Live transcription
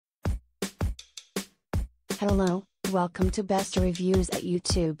Hello, welcome to Best Reviews at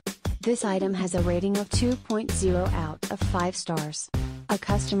YouTube. This item has a rating of 2.0 out of 5 stars. A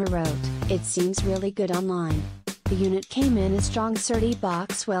customer wrote, "It seems really good online. The unit came in a strong sturdy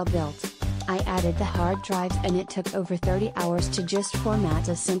box, well built. I added the hard drives and it took over 30 hours to just format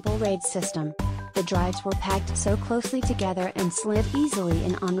a simple RAID system. The drives were packed so closely together and slid easily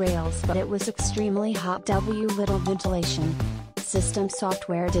in on rails, but it was extremely hot. Little ventilation. System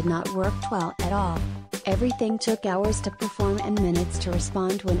software did not work well at all. Everything took hours to perform and minutes to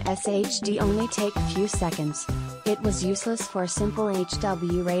respond when SHD only take a few seconds. It was useless for a simple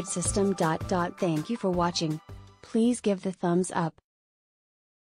HW RAID system. Thank you for watching. Please give the thumbs up.